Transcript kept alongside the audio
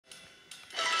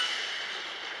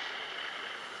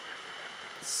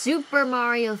Super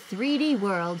Mario 3D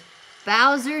World,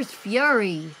 Bowser's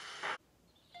Fury.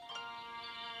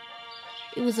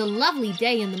 It was a lovely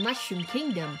day in the Mushroom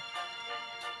Kingdom.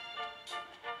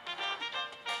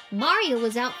 Mario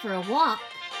was out for a walk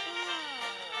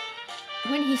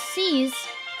when he sees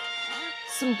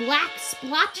some black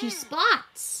splotchy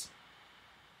spots.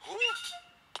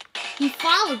 He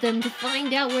followed them to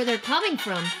find out where they're coming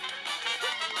from,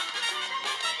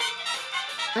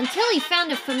 until he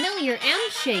found a familiar M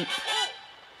shape.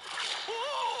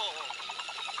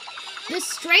 This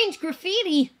strange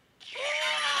graffiti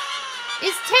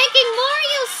is taking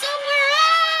Mario somewhere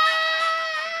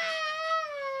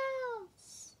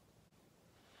else.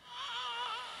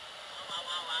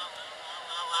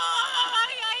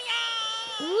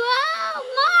 Whoa,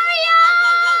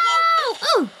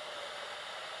 Mario! Ooh.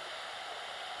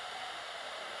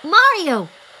 Mario,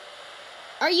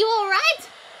 are you all right?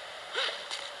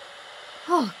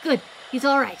 Oh, good. He's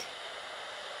all right.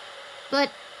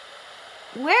 But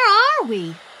where are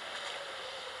we?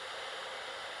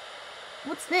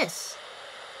 What's this?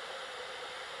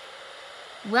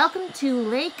 Welcome to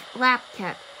Lake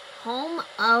Lapcat, home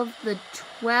of the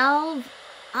 12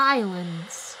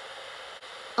 islands.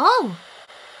 Oh,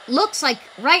 looks like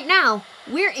right now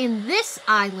we're in this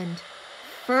island,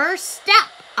 First Step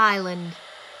Island.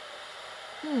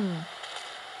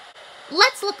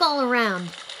 Let's look all around,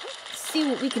 see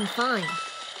what we can find.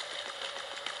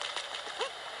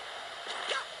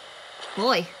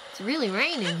 Boy, it's really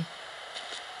raining.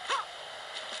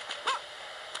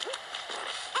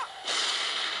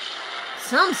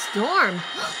 Some storm.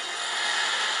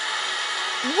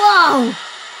 Whoa!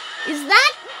 Is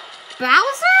that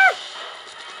Bowser?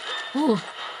 Ooh,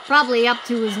 probably up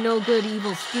to his no good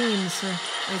evil schemes,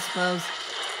 I suppose.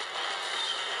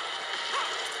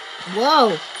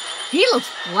 Whoa! He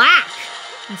looks black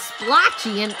and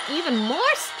splotchy and even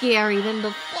more scary than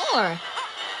before.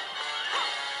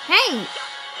 Hey!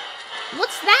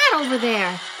 What's that over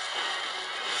there?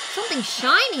 Something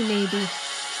shiny, maybe.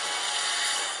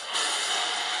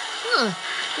 Huh,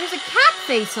 there's a cat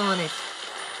face on it.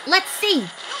 Let's see.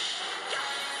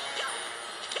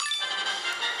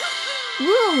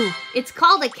 Ooh, it's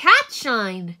called a cat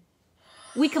shine.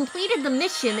 We completed the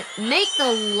mission, make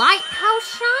the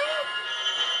lighthouse shine?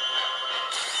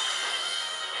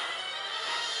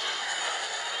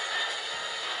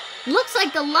 Looks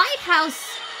like the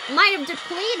lighthouse might have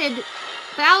depleted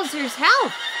Bowser's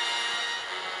health.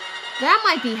 That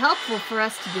might be helpful for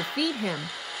us to defeat him.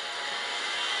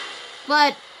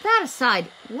 But that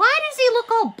aside, why does he look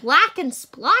all black and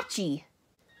splotchy?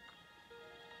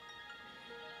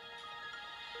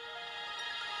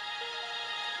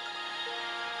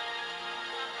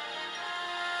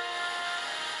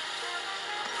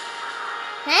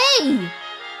 Hey!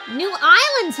 New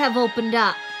islands have opened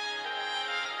up.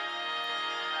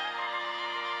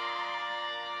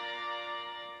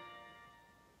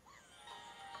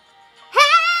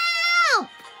 Help!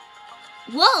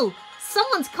 Whoa!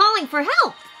 Someone's calling for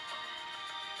help!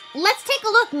 Let's take a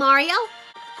look, Mario!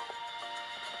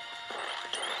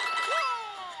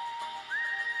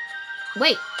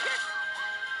 Wait.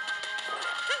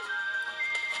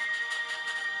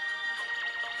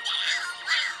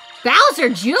 Bowser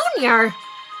Jr.?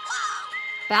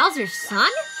 Bowser's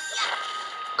son?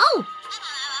 Oh!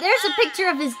 There's a picture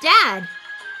of his dad.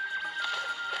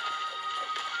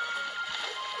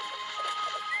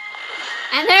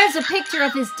 And there's a picture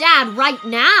of his dad right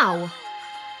now.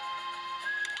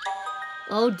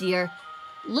 Oh dear.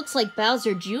 Looks like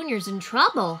Bowser Jr.'s in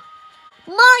trouble.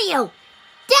 Mario!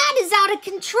 Dad is out of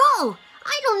control!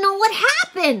 I don't know what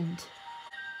happened!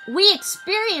 We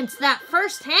experienced that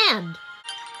firsthand.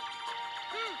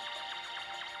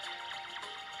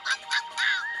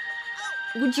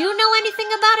 Would you know anything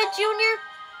about it, Junior?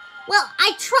 Well,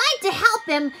 I tried to help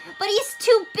him, but he's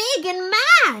too big and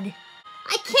mad.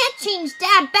 I can't change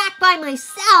Dad back by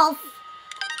myself.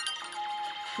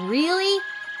 Really?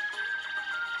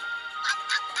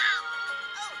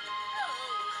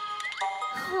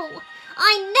 Oh,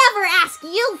 I never ask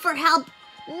you for help.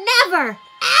 Never,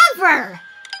 ever.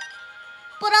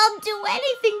 But I'll do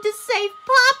anything to save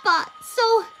Papa.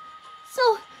 So,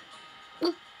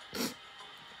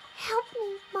 help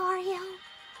me, Mario.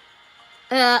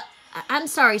 I'm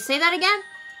sorry, say that again?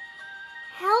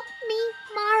 Help me,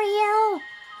 Mario.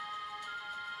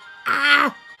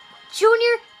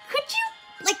 Junior, could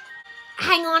you,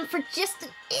 hang on for just an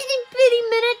itty-bitty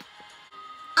minute?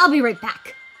 I'll be right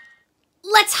back.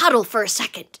 Let's huddle for a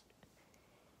second.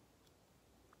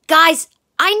 Guys,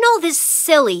 I know this is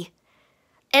silly,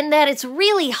 and that it's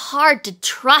really hard to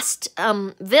trust,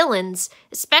 villains,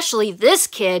 especially this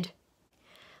kid.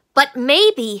 But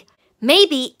maybe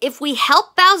if we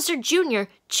help Bowser Jr.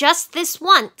 just this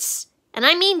once, and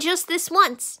I mean just this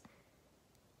once,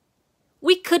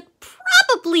 we could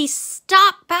probably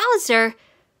stop Bowser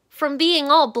from being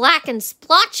all black and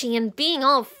splotchy and being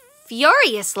all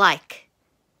furious-like.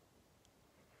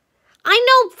 I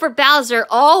know for Bowser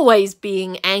always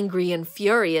being angry and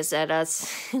furious at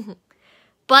us,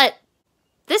 but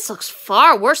this looks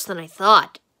far worse than I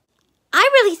thought. I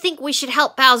really think we should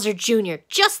help Bowser Jr.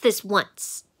 just this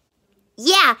once.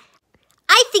 Yeah,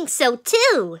 I think so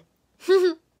too.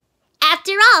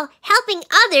 After all, helping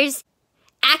others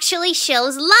actually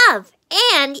shows love,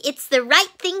 and it's the right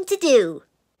thing to do.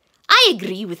 I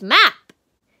agree with Map.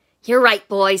 You're right,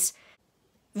 boys.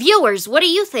 Viewers, what do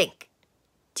you think?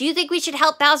 Do you think we should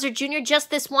help Bowser Jr. just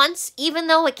this once, even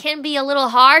though it can be a little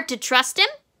hard to trust him?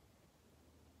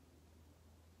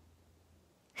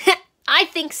 I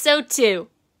think so too.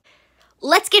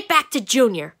 Let's get back to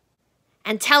Junior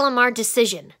and tell him our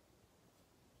decision.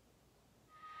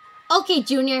 Okay,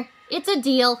 Junior, it's a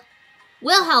deal.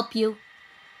 We'll help you.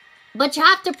 But you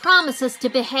have to promise us to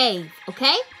behave,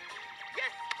 okay?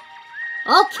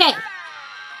 Okay.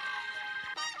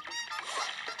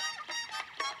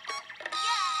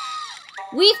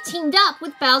 We've teamed up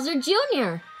with Bowser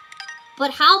Jr.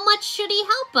 But how much should he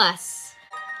help us?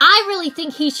 I really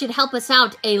think he should help us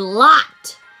out a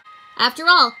lot. After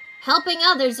all, helping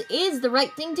others is the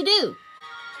right thing to do.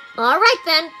 All right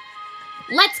then,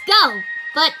 let's go.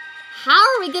 But how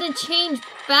are we going to change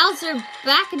Bowser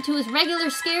back into his regular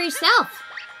scary self?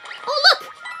 Oh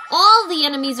look, all the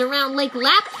enemies around Lake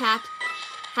Lapcat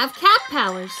have cat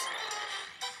powers.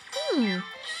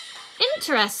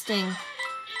 Interesting.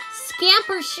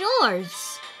 Scamper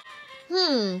Shores.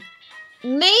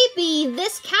 Maybe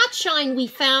this cat shine we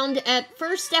found at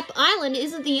First Step Island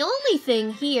isn't the only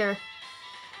thing here.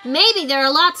 Maybe there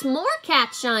are lots more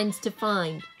cat shines to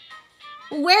find.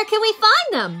 Where can we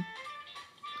find them?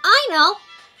 I know.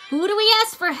 Who do we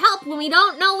ask for help when we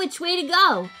don't know which way to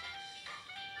go?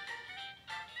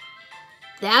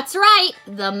 That's right,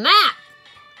 the map.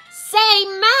 Say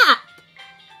map.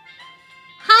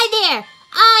 Hi there,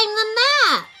 I'm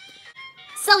the map.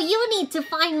 So you need to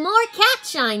find more cat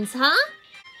shines, huh?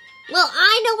 Well,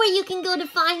 I know where you can go to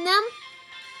find them.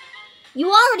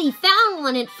 You already found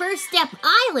one at First Step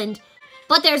Island,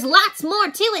 but there's lots more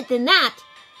to it than that.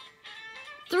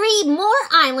 3 more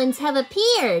islands have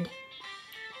appeared,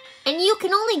 and you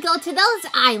can only go to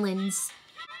those islands.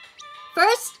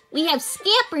 First, we have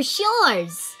Scamper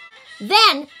Shores.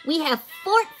 Then, we have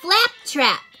Fort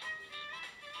Flaptrap.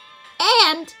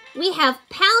 And we have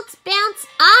Pounce Bounce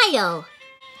Isle.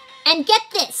 And get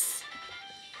this.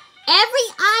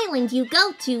 Every island you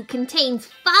go to contains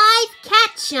 5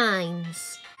 cat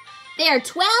shines. There are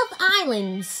 12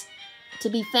 islands to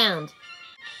be found.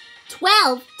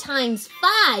 12 times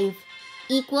 5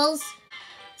 equals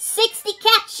 60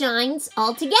 cat shines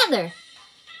altogether.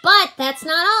 But that's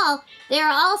not all. There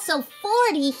are also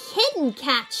 40 hidden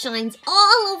cat shines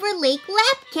all over Lake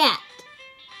Lapcat.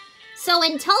 So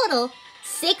in total,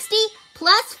 60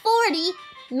 plus 40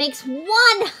 makes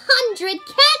 100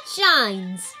 cat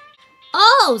shines.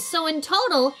 Oh, so in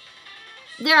total,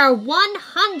 there are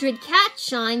 100 cat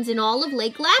shines in all of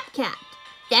Lake Lapcat.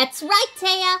 That's right,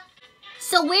 Taya.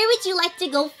 So where would you like to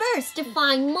go first to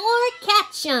find more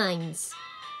cat shines?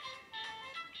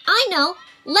 I know.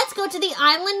 Let's go to the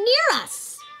island near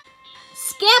us.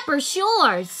 Scamper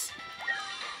Shores.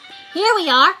 Here we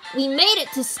are. We made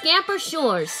it to Scamper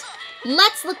Shores.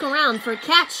 Let's look around for a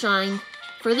cat shine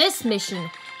for this mission.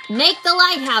 Make the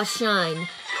lighthouse shine.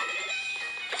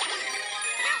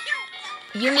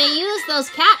 You may use those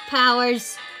cat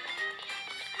powers.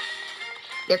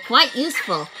 They're quite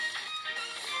useful.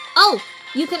 Oh,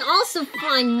 you can also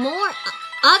find more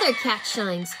other cat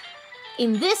shines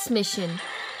in this mission.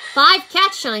 5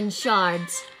 cat shine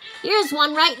shards. Here's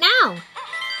one right now.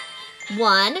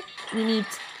 1, we need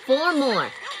 4 more.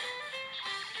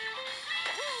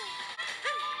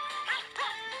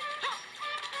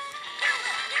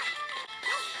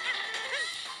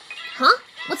 Huh?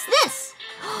 What's this?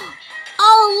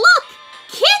 Oh, look!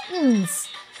 Kittens!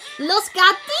 Los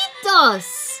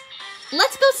gatitos!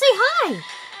 Let's go say hi.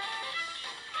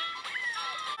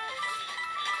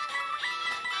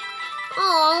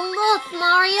 Oh, look,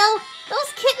 Mario!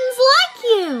 Those kittens like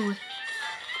you!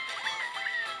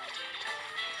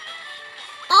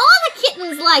 All the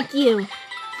kittens like you!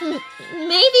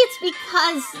 Maybe it's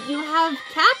because you have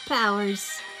cat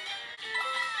powers.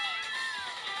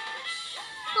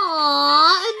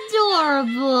 Aw,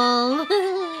 adorable!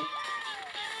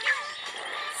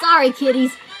 Sorry,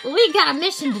 kitties, but we got a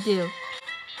mission to do.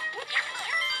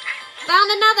 found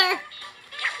another.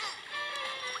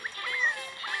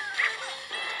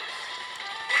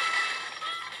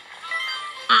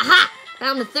 Aha!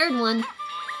 Found the third one.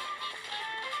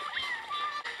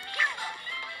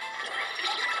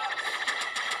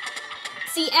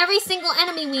 See, every single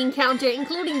enemy we encounter,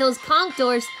 including those conch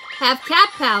doors, have cat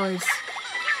powers.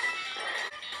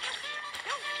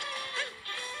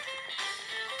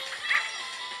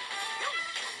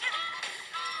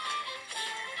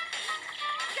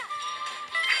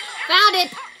 Found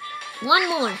it! One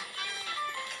more.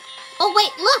 Oh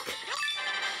wait, look!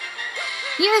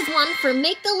 Here's one for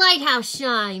Make the Lighthouse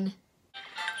Shine.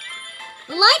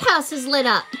 The lighthouse is lit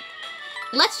up.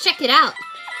 Let's check it out.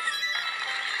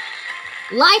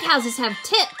 Lighthouses have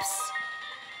tips.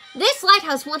 This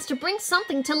lighthouse wants to bring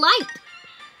something to light.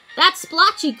 That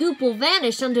splotchy goop will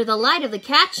vanish under the light of the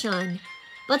cat shine.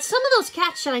 But some of those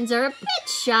cat shines are a bit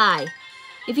shy.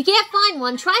 If you can't find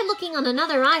one, try looking on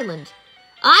another island.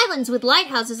 Islands with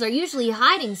lighthouses are usually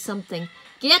hiding something.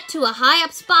 Get to a high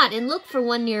up spot and look for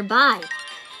one nearby.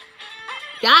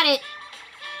 Got it.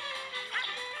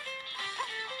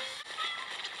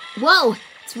 Whoa,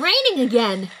 it's raining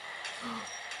again.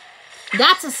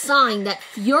 That's a sign that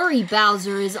Fury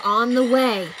Bowser is on the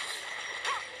way.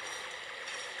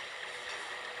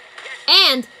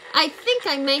 And I think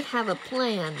I may have a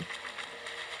plan.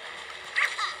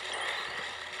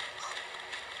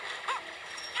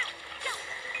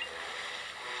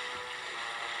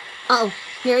 Oh,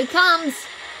 here he comes.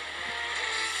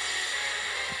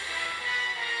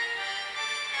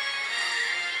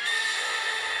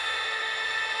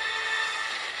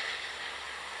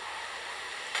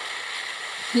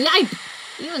 Yipe!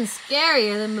 Even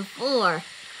scarier than before.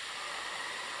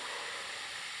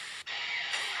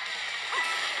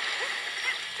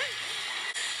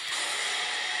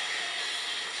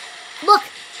 Look!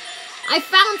 I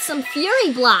found some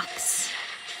Fury blocks.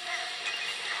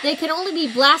 They can only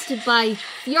be blasted by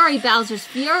Fury Bowser's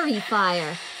Fury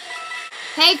Fire.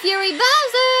 Hey, Fury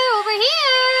Bowser! Over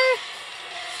here!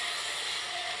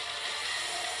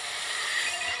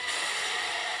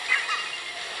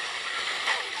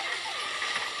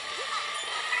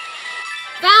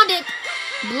 Found it!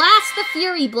 Blast the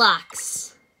Fury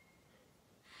blocks.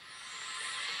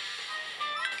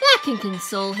 That can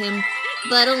console him,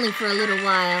 but only for a little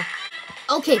while.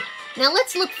 Okay, now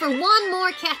let's look for one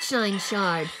more Catshine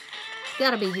shard.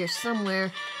 Gotta be here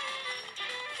somewhere.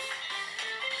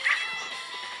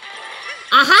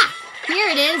 Aha! Here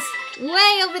it is,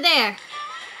 way over there.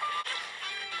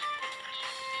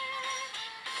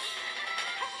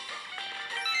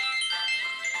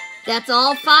 That's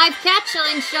all 5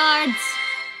 Catshine shards.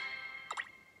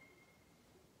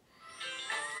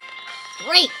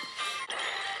 Great.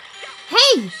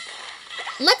 Hey!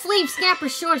 Let's leave Scamper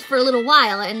Shores for a little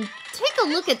while and take a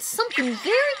look at something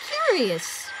very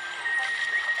curious.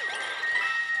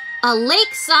 A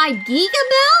lakeside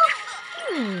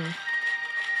Gigabell?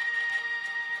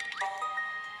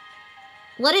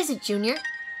 What is it, Junior?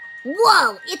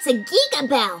 Whoa, it's a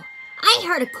Gigabell. I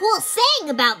heard a cool saying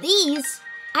about these.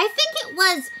 I think it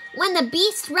was, when the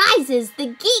beast rises, the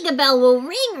Gigabell will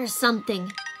ring or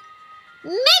something.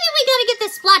 Maybe we gotta get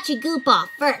this splotchy goop off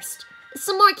first.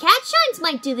 Some more Catshines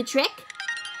might do the trick.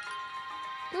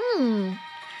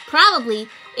 Probably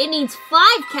it needs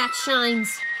 5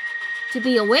 Catshines to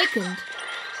be awakened.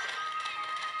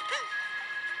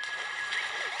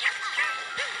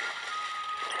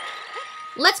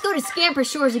 Let's go to Scamper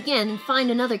Shores again and find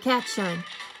another Catshine.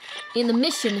 In the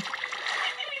mission...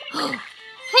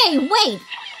 Hey, wait!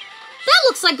 That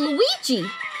looks like Luigi!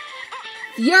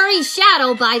 Fury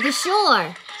Shadow by the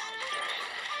shore.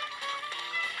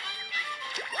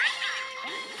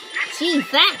 Gee,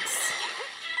 thanks.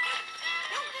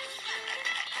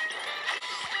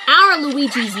 Our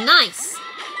Luigi's nice.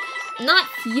 Not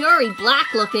Fury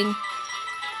Black looking.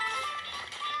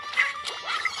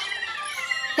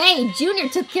 Hey, Junior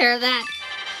took care of that.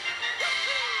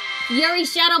 Fury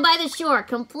Shadow by the shore,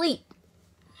 complete.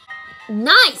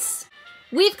 Nice!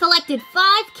 We've collected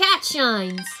 5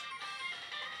 Catshines.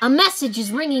 A message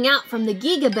is ringing out from the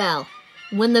Gigabell.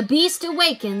 When the beast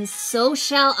awakens, so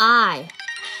shall I.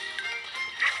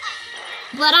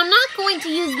 But I'm not going to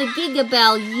use the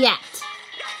Gigabell yet.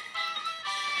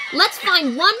 Let's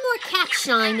find one more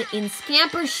Catshine in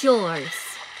Scamper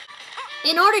Shores.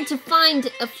 In order to find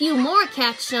a few more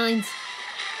Catshines,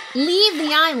 leave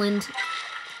the island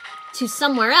to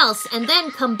somewhere else and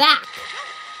then come back.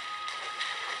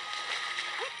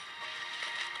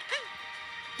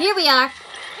 Here we are.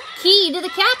 Key to the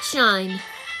Catshine.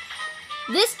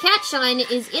 This Catshine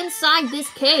is inside this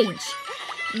cage.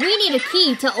 We need a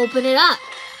key to open it up.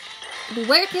 But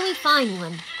where can we find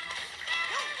one?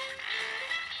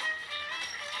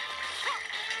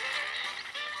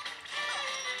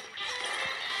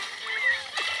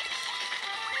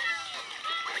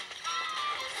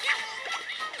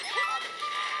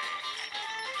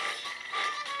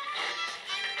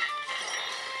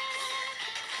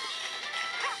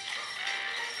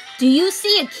 Do you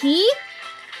see a key?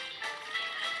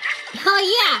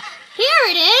 Oh yeah,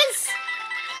 here it is!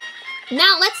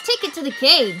 Now let's take it to the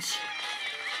cage.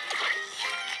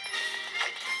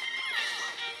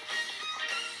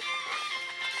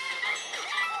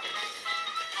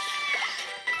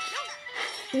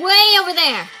 Way over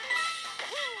there.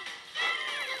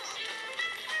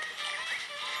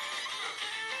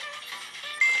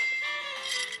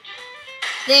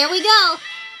 There we go.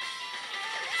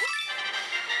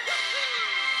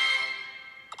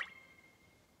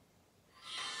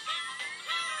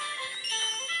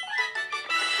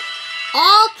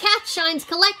 All cat shines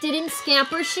collected in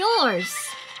Scamper Shores.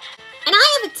 And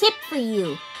I have a tip for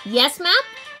you. Yes, Map?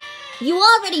 You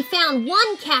already found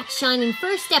one cat shine in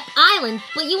First Step Island,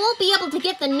 but you won't be able to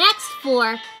get the next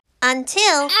 4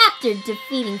 Until after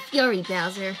defeating Fury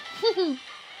Bowser.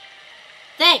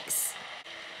 Thanks.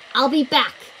 I'll be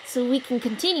back so we can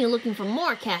continue looking for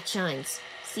more cat shines.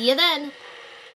 See you then.